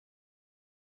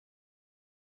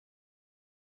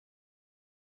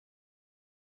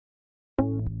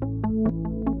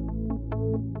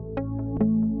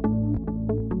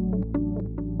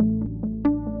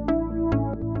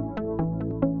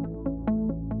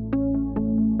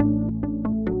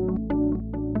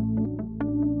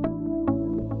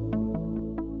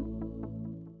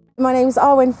My name is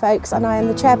Arwen Folkes and I am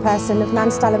the chairperson of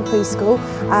Nanstallon Preschool,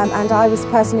 and I was the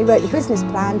person who wrote the business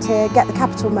plan to get the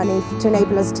capital money to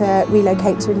enable us to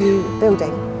relocate to a new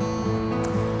building.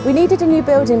 We needed a new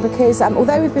building because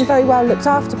although we've been very well looked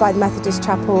after by the Methodist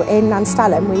Chapel in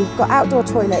Nanstallon, we've got outdoor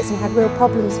toilets and had real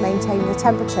problems maintaining the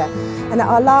temperature. And at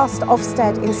our last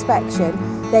Ofsted inspection,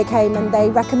 they came and they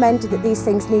recommended that these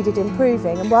things needed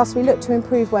improving, and whilst we looked to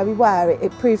improve where we were,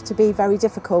 it proved to be very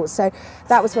difficult. So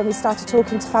that was when we started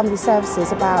talking to family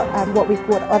services about what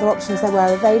other options there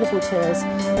were available to us.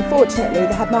 Unfortunately,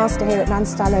 the headmaster here at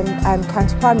Nanstallon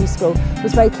County Primary School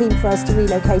was very keen for us to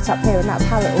relocate up here, and that's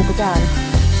how it all began.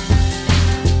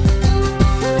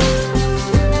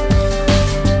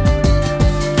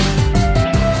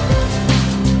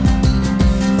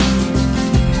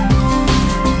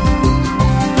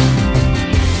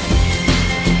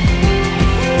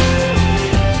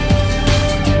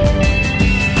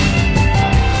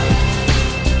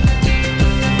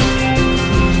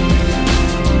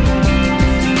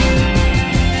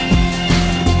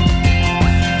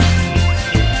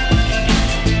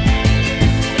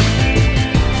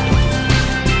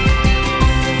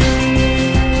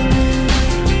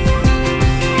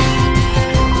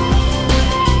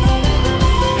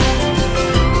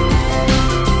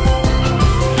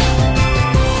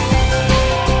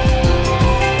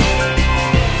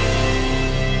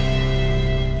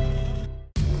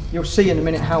 You'll see in a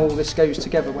minute how all this goes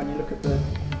together when you look at the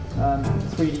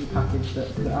 3D package that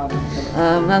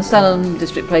Nanstallon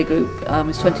District Playgroup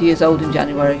is 20 years old in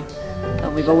January,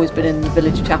 and we've always been in the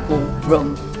village chapel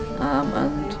room,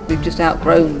 and we've just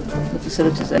outgrown the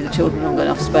facilities there. The children haven't got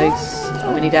enough space,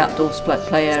 and we need outdoor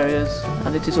play areas,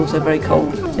 and it is also very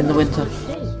cold in the winter.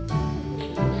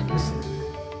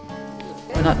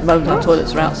 And at the moment our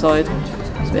toilets are outside,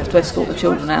 so we have to escort the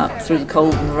children out through the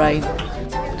cold and the rain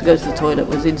to go to the toilet,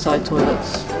 with inside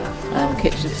toilets,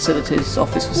 kitchen facilities,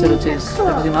 office facilities,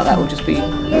 everything like that will just be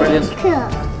brilliant.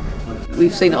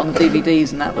 We've seen it on the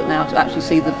DVDs and that, but now to actually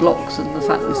see the blocks and the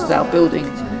fact that this is our building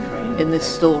in this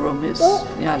storeroom is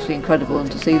actually incredible,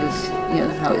 and to see this,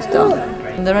 how it's done.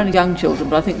 And they're only young children,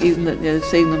 but I think even that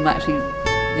seeing them actually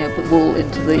put wool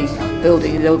into the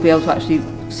building, they'll be able to actually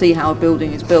see how a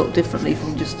building is built differently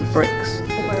from just the bricks,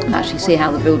 and actually see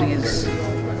how the building is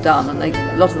done, and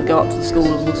a lot of them go up to the school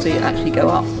and we'll see it actually go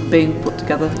up, being put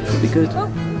together will be good.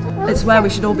 It's where we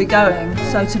should all be going,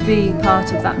 so to be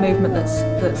part of that movement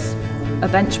that's a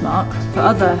benchmark for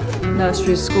other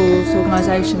nurseries, schools,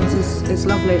 organisations is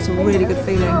lovely. It's a really good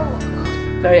feeling.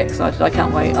 Very excited, I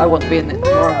can't wait, I want to be in it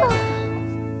tomorrow.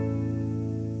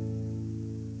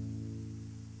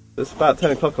 It's about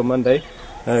 10 o'clock on Monday,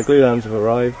 glue lambs have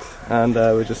arrived, and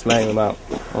we're just laying them out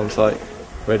on site,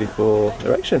 ready for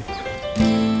erection.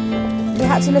 We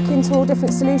had to look into all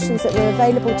different solutions that were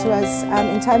available to us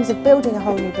in terms of building a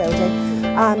whole new building,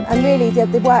 and really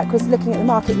the work was looking at the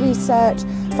market research,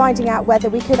 finding out whether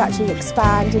we could actually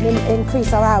expand and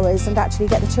increase our hours and actually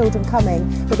get the children coming.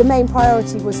 But the main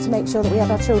priority was to make sure that we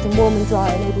had our children warm and dry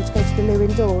and able to go to the loo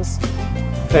indoors.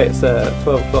 Okay, it's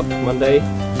 12 o'clock Monday.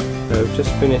 We've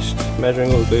just finished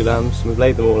measuring all the glue lambs and we've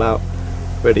laid them all out,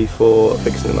 ready for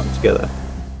fixing them up together.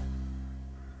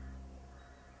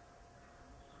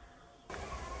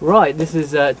 Right, this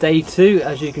is day 2.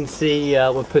 As you can see,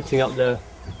 we're putting up the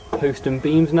post and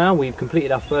beams now. We've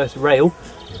completed our first rail,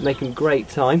 making great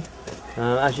time.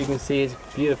 As you can see, it's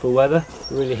beautiful weather,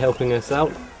 really helping us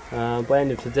out. By the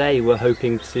end of today, we're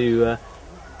hoping to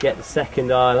get the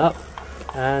second aisle up,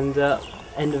 and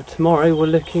end of tomorrow, we're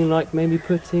looking like maybe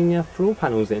putting floor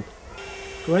panels in.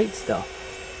 Great stuff.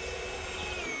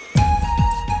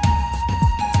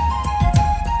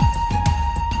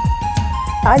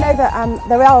 I know that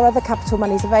there are other capital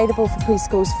monies available for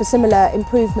preschools for similar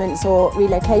improvements or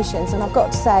relocations, and I've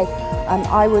got to say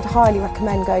I would highly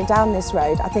recommend going down this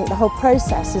road. I think the whole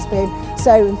process has been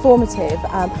so informative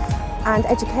and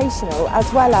educational,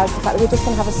 as well as the fact that we're just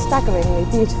going to have a staggeringly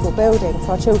beautiful building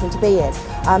for our children to be in.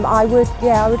 I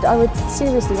would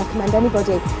seriously recommend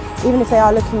anybody, even if they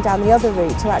are looking down the other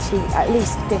route, to actually at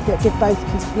least give both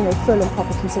full and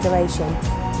proper consideration.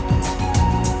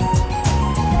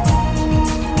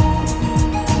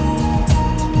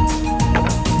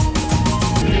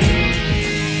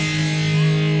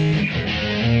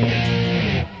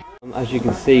 As you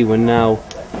can see, we're now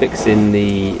fixing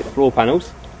the floor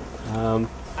panels.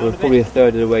 We're probably a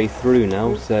third of the way through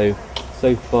now, so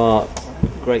far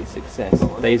great success. The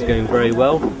day's going very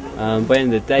well. By the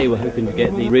end of the day we're hoping to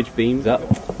get the ridge beams up.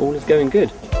 All is going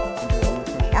good.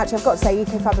 Actually, I've got to say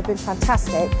Ecofab have been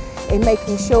fantastic in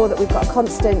making sure that we've got a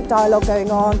constant dialogue going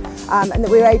on, and that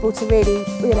we're able to really,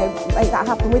 make that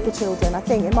happen with the children. I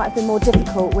think it might have been more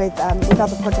difficult with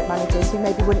other project managers who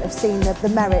maybe wouldn't have seen the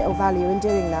merit or value in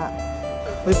doing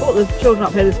that. We brought the children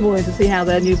up here this morning to see how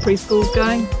their new preschool's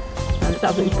going, and it's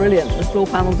absolutely brilliant. The floor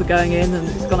panels are going in and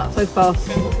it's gone up so fast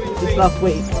this last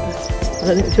week. I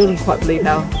don't think the children quite believe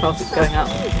how fast it's going up.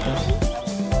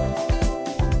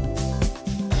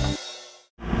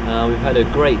 We've had a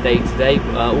great day today.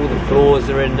 All the floors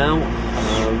are in now.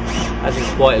 As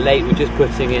it's quite late, we're just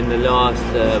putting in the last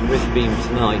roof beam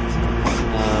tonight.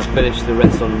 Finish the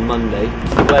rest on Monday.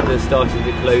 The weather's starting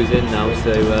to close in now,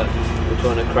 so we're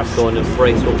trying to crack on and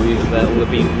brace what all the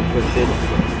beams we've put in.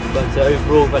 But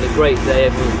overall, we've had a great day.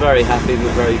 Everyone's very happy.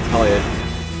 We're very tired.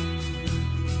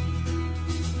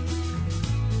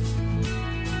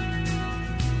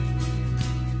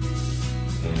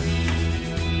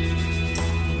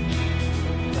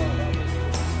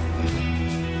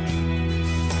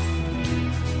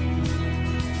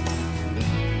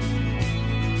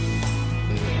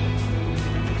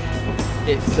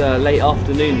 It's late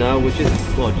afternoon now. We're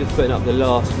just putting up the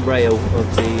last rail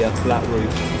of the flat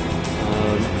roof.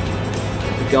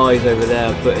 The guys over there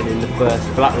are putting in the first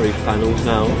flat roof panels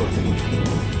now.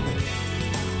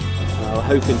 We're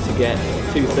hoping to get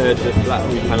 2/3 of the flat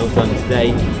roof panels done today.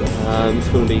 It's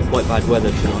going to be quite bad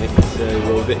weather tonight, so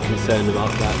we're a bit concerned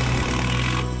about that.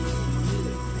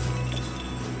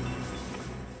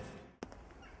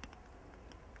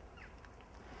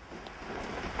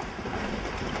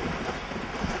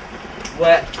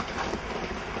 Wet,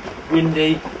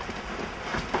 windy,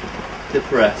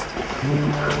 depressed.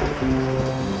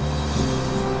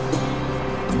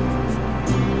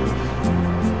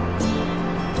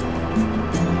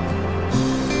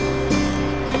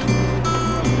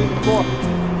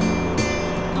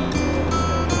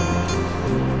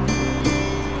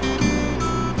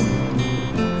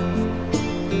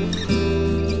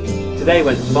 Today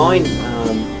went fine.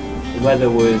 The weather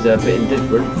was a bit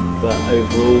indifferent, but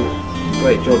overall,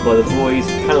 great job by the boys.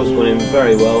 Panels gone in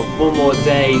very well. One more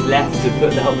day left to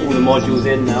put all the modules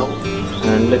in now,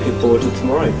 and looking forward to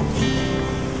tomorrow.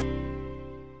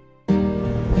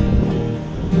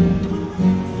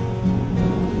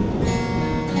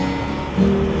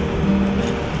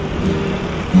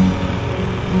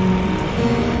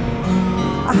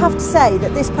 I have to say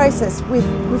that this process, we've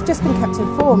just been kept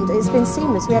informed. It's been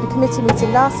seamless. We had a committee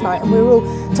meeting last night and we were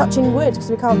all touching wood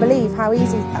because we can't believe how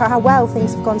well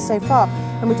things have gone so far,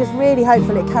 and we're just really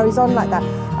hopeful it carries on like that.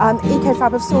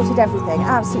 Ecofab have sorted everything,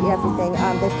 absolutely everything.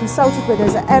 They've consulted with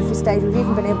us at every stage. We've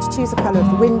even been able to choose the colour of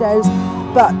the windows,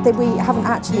 but we haven't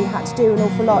actually had to do an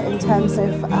awful lot in terms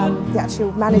of the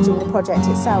actual managing the project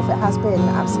itself. It has been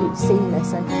absolutely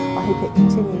seamless, and I hope it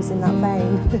continues in that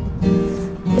vein.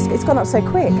 It's gone up so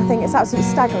quick. I think it's absolutely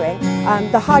staggering.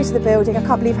 The height of the building, I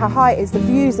can't believe how high it is. The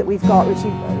views that we've got,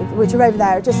 which are over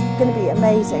there, are just going to be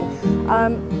amazing.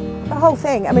 The whole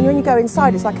thing, I mean, when you go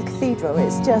inside, it's like a cathedral.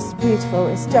 It's just beautiful.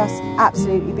 It's just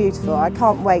absolutely beautiful. I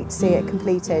can't wait to see it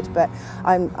completed, but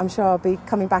I'm sure I'll be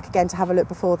coming back again to have a look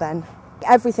before then.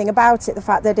 Everything about it, the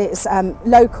fact that it's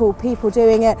local people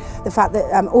doing it, the fact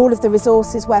that all of the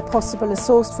resources where possible are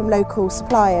sourced from local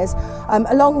suppliers,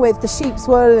 along with the sheep's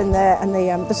wool and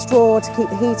the straw to keep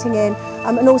the heating in,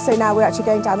 and also now we're actually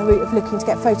going down the route of looking to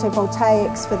get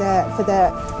photovoltaics for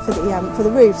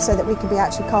the roof so that we can be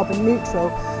actually carbon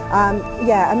neutral.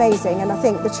 Yeah, amazing, and I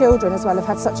think the children as well have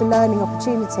had such a learning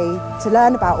opportunity to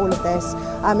learn about all of this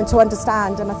and to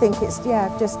understand, and I think it's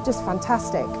just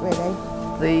fantastic, really.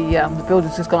 The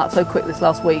building's just gone up so quick this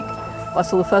last week. I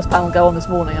saw the first panel go on this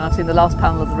morning, and I've seen the last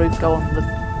panel of the roof go on, the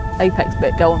apex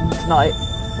bit go on tonight,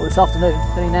 or this afternoon,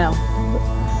 only now.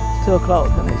 It's 2 o'clock,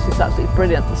 and it's just absolutely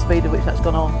brilliant the speed at which that's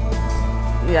gone on.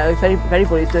 You know, if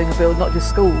anybody's doing a build, not just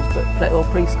schools, but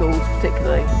preschools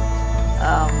particularly,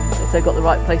 if they've got the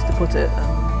right place to put it,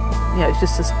 and you know, it's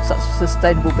just such a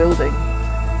sustainable building.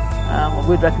 I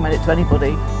would recommend it to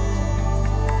anybody.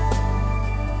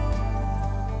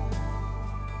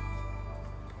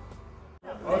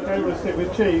 Okay, we'll stick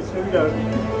with cheese. Here we go.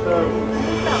 So,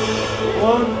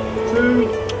 1, 2,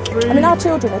 3. I mean, our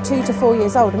children are 2 to 4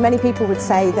 years old, and many people would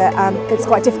say that it's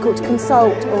quite difficult to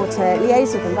consult or to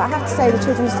liaise with them, but I have to say the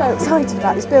children are so excited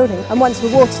about this building, and once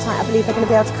we're watertight, I believe they're going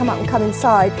to be able to come up and come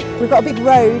inside. We've got a big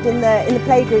road in the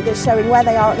playgroup that's showing where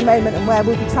they are at the moment and where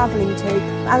we'll be travelling to,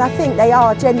 and I think they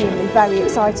are genuinely very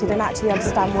excited and actually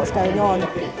understand what's going on.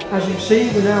 As you see,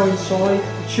 we're now inside.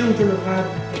 The children have had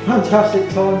a fantastic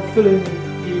time filling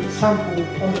the sample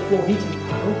underfloor heating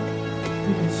panel.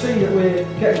 You can see that we're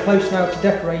getting close now to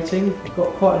decorating. We've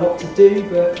got quite a lot to do,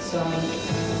 but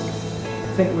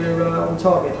I think we're on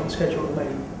target, on schedule at the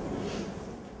moment.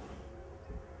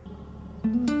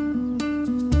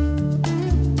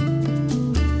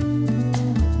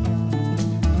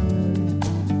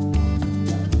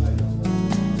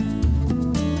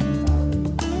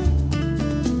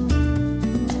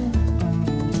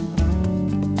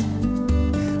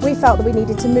 We felt that we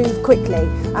needed to move quickly,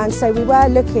 and so we were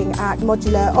looking at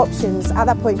modular options at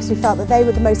that point because we felt that they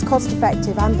were the most cost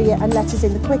effective and let us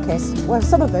in the quickest. Well,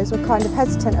 some of us were kind of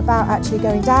hesitant about actually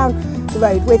going down the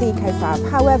road with Ecofab.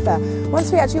 However,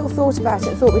 once we actually all thought about it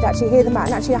and thought we'd actually hear them out,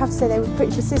 and actually I have to say they were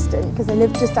pretty persistent because they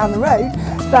lived just down the road,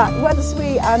 but once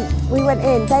we went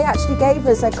in, they actually gave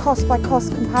us a cost by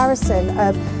cost comparison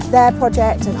of their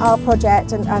project and our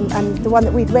project and the one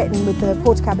that we'd written with the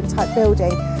porta cabin type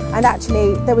building. And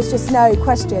actually, there was just no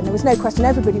question. There was no question.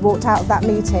 Everybody walked out of that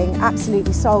meeting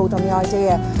absolutely sold on the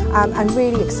idea and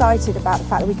really excited about the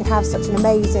fact that we could have such an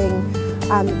amazing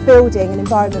building and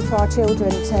environment for our children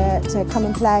to come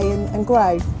and play and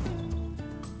grow.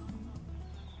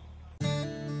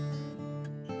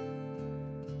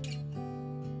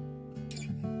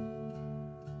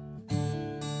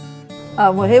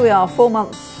 Well, here we are, 4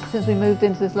 months since we moved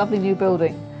into this lovely new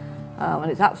building.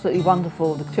 And it's absolutely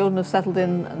wonderful. The children have settled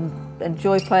in and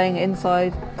enjoy playing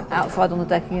inside, outside on the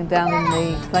decking and down in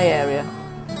the play area.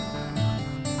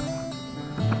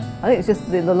 I think it's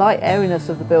just the light airiness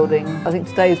of the building. I think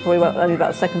today is probably only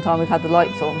about the second time we've had the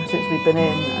lights on since we've been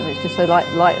in, and it's just so light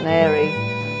and airy.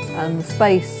 And the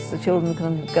space, the children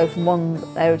can go from one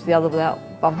area to the other without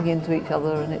bumping into each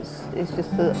other, and it's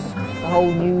just the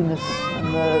whole newness and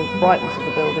the brightness of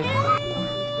the building.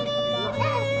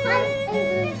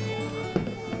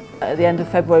 At the end of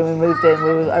February when we moved in,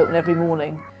 we were open every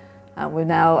morning, and we're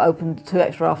now open 2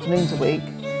 extra afternoons a week,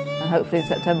 and hopefully in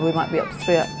September we might be up to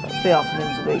 3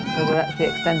 afternoons a week, so we're actually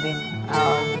extending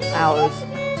our hours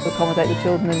to accommodate the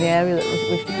children in the area that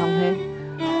wish to come here.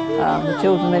 The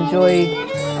children enjoy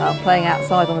playing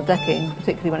outside on the decking,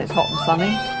 particularly when it's hot and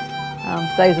sunny.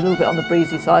 Today's a little bit on the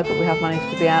breezy side, but we have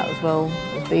managed to be out as well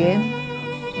as be in.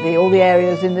 All the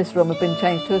areas in this room have been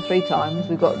changed 2 or 3 times.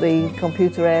 We've got the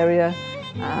computer area,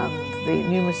 the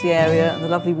numeracy area and the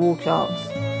lovely wall charts.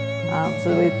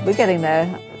 So we're getting there.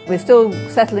 We're still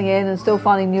settling in and still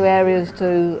finding new areas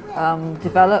to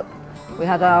develop. We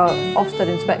had our Ofsted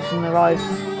inspection arrived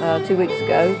 2 weeks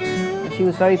ago, and she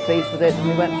was very pleased with it, and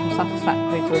we went from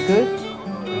satisfactory to a good.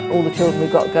 All the children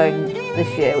we've got going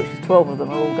this year, which is 12 of them,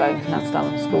 are all going to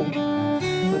Nanstallon school.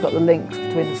 We've got the links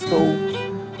between the school,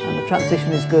 and the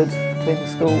transition is good between the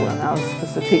school and ours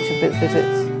because the teacher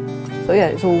visits. So yeah,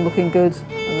 it's all looking good,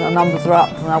 and our numbers are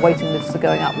up and our waiting lists are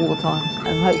going up all the time.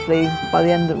 And hopefully by the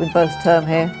end of the first term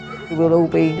here, we will all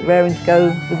be raring to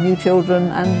go with new children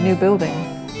and new building.